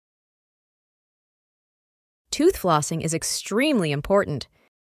Tooth flossing is extremely important.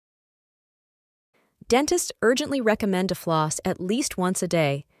 Dentists urgently recommend to floss at least once a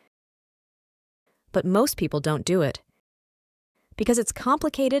day, but most people don't do it because it's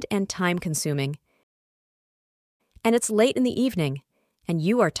complicated and time-consuming. And it's late in the evening, and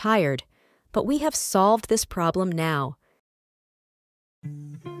you are tired, but we have solved this problem now.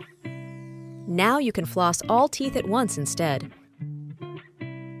 Now you can floss all teeth at once instead.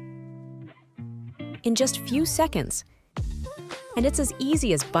 In just few seconds, and it's as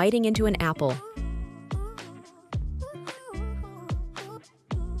easy as biting into an apple.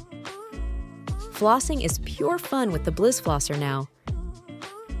 Flossing is pure fun with the BlizzFlosser now.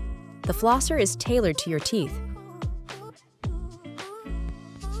 The flosser is tailored to your teeth.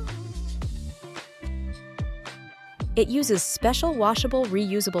 It uses special washable,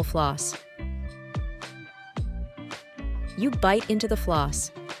 reusable floss. You bite into the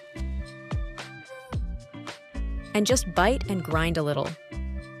floss and just bite and grind a little,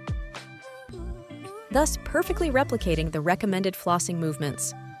 thus perfectly replicating the recommended flossing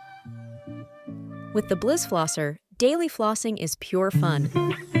movements. With the BlizzFlosser, daily flossing is pure fun.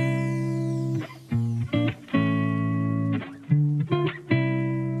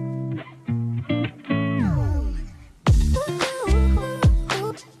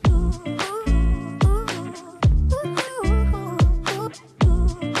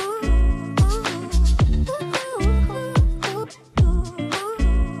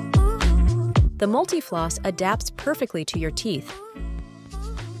 The multi-floss adapts perfectly to your teeth.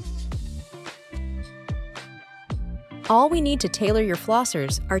 All we need to tailor your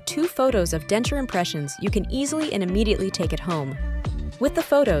flossers are 2 photos of denture impressions you can easily and immediately take at home. With the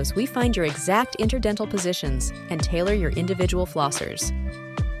photos, we find your exact interdental positions and tailor your individual flossers.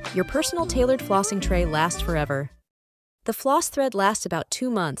 Your personal tailored flossing tray lasts forever. The floss thread lasts about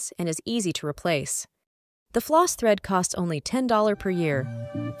 2 months and is easy to replace. The floss thread costs only $10 per year.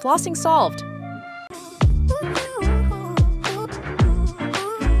 Flossing solved!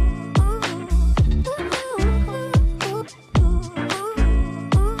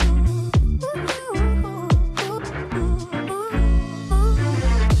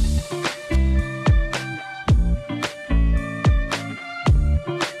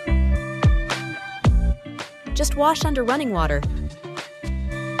 Just wash under running water.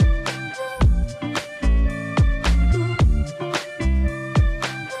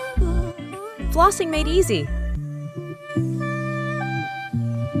 Flossing made easy.